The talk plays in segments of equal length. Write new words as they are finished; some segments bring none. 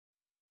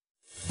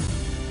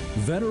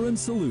Veteran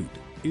Salute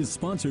is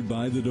sponsored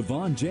by the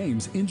Devon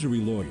James Injury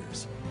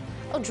Lawyers.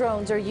 Well,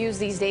 drones are used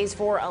these days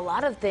for a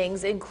lot of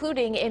things,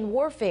 including in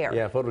warfare.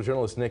 Yeah,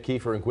 photojournalist Nick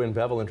Kiefer and Gwen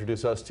Bevel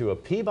introduce us to a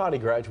Peabody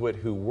graduate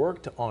who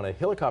worked on a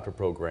helicopter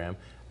program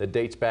that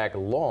dates back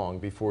long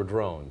before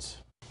drones.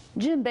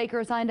 Jim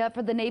Baker signed up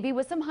for the Navy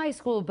with some high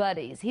school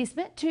buddies. He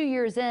spent 2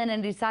 years in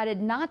and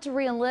decided not to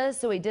re-enlist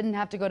so he didn't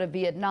have to go to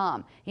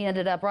Vietnam. He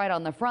ended up right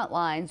on the front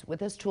lines with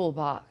his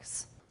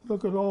toolbox.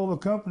 Look at all the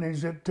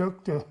companies it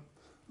took to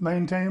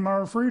maintain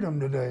our freedom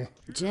today.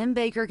 Jim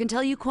Baker can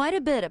tell you quite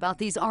a bit about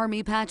these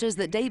Army patches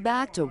that date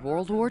back to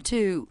World War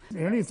II.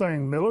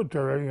 Anything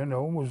military,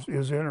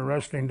 is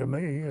interesting to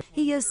me.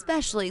 He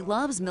especially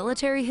loves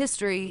military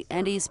history,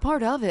 and he's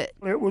part of it.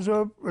 It was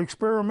an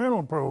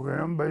experimental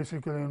program,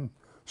 basically, in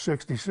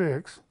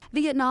 '66.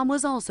 Vietnam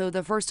was also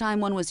the first time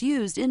one was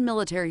used in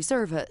military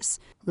service.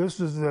 This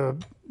is the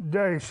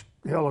Dash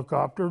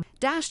helicopter.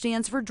 Dash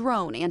stands for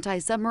Drone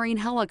Anti-Submarine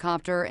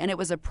Helicopter, and it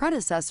was a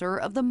predecessor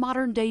of the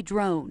modern-day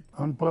drone.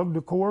 Unplug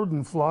the cord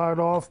and fly it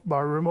off by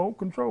remote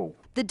control.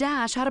 The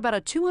Dash had about a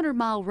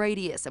 200-mile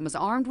radius and was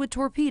armed with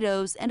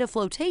torpedoes and a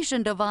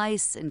flotation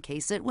device in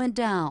case it went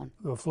down.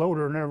 The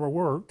floater never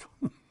worked,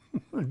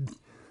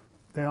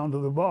 down to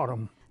the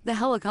bottom. The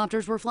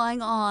helicopters were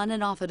flying on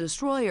and off a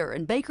destroyer,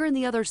 and Baker and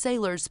the other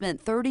sailors spent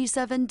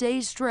 37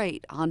 days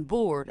straight on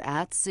board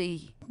at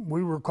sea.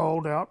 We were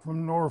called out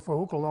from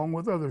Norfolk along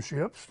with other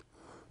ships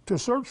to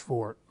search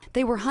for it.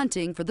 They were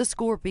hunting for the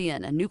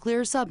Scorpion, a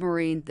nuclear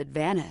submarine that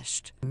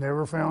vanished.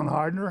 Never found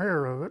hide nor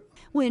hair of it.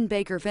 When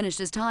Baker finished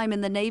his time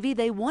in the Navy,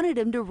 they wanted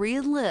him to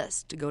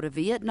re-enlist to go to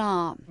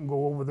Vietnam.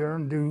 Go over there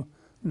and do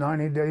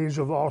 90 days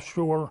of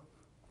offshore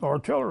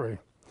artillery.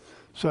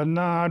 Said,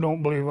 nah, I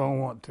don't believe I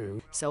want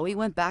to. So he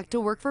went back to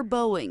work for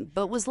Boeing,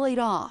 but was laid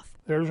off.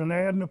 There's an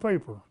ad in the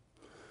paper.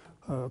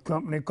 A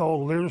company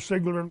called Lear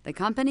Sigler. The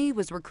company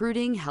was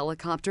recruiting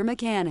helicopter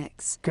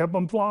mechanics. Kept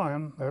them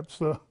flying. That's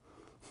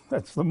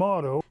the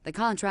motto. The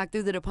contract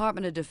through the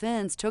Department of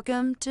Defense took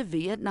him to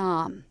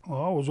Vietnam.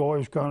 Well, I was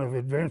always kind of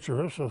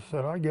adventurous. I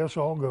said, I guess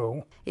I'll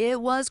go.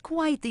 It was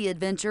quite the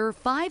adventure.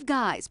 5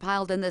 guys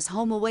piled in this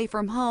home away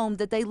from home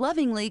that they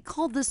lovingly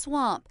called the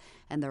Swamp,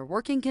 and their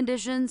working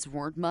conditions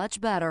weren't much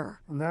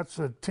better. And that's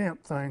a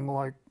tent thing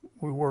like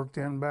we worked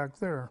in back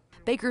there.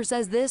 Baker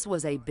says this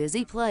was a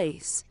busy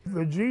place.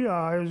 The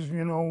GIs,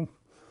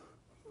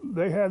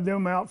 they had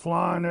them out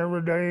flying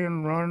every day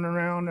and running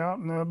around out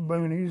in the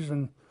boonies,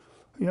 and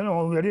they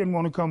didn't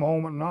want to come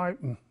home at night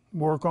and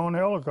work on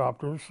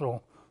helicopters,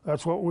 so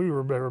that's what we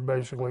were there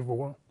basically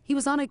for. He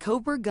was on a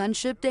Cobra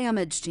gunship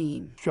damage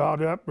team.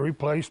 Shot up,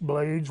 replaced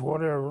blades,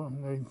 whatever.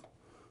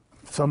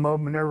 Some of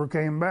them never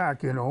came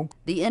back,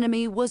 The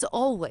enemy was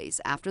always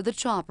after the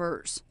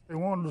choppers. They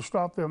wanted to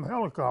stop them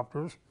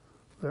helicopters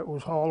that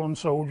was hauling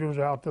soldiers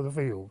out to the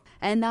field.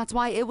 And that's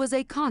why it was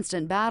a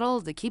constant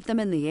battle to keep them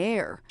in the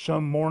air.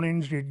 Some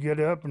mornings you'd get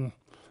up and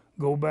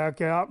go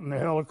back out, and the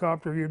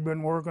helicopter you'd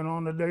been working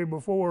on the day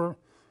before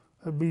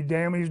would be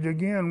damaged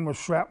again with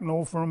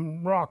shrapnel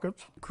from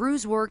rockets.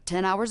 Crews worked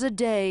 10 hours a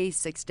day,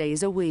 6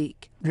 days a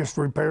week. Just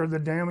repair the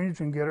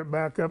damage and get it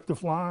back up to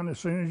flying as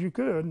soon as you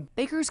could.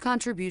 Baker's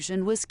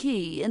contribution was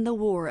key in the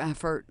war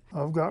effort.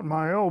 I've got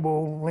my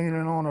elbow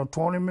leaning on a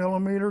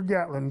 20-millimeter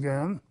Gatling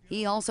gun.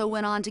 He also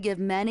went on to give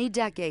many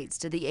decades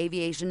to the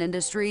aviation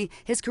industry.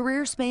 His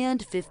career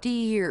spanned 50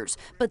 years,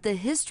 but the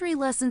history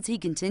lessons he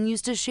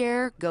continues to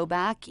share go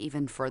back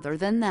even further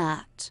than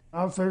that.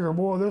 I figure,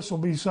 boy, this will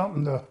be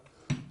something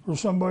for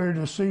somebody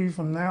to see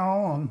from now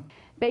on.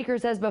 Baker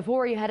says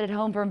before he headed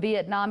home from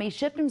Vietnam, he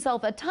shipped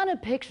himself a ton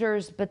of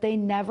pictures, but they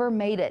never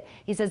made it.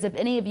 He says if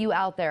any of you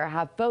out there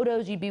have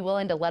photos you'd be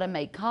willing to let him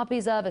make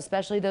copies of,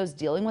 especially those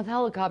dealing with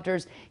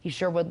helicopters, he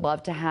sure would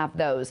love to have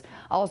those.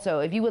 Also,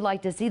 if you would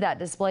like to see that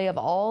display of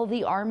all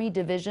the Army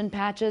Division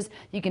patches,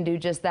 you can do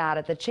just that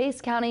at the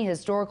Chase County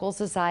Historical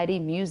Society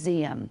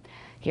Museum.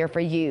 Here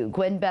for you,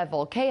 Gwen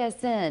Bevel,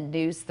 KSN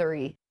News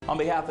 3. On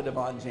behalf of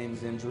Devon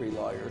James Injury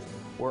Lawyers,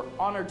 we're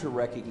honored to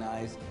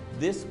recognize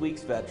this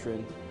week's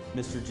veteran,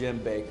 Mr. Jim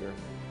Baker.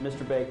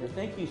 Mr. Baker,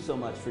 thank you so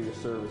much for your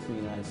service in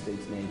the United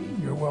States Navy.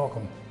 You're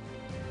welcome.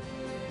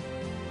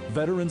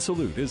 Veteran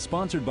Salute is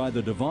sponsored by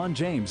the Devon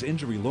James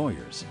Injury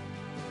Lawyers.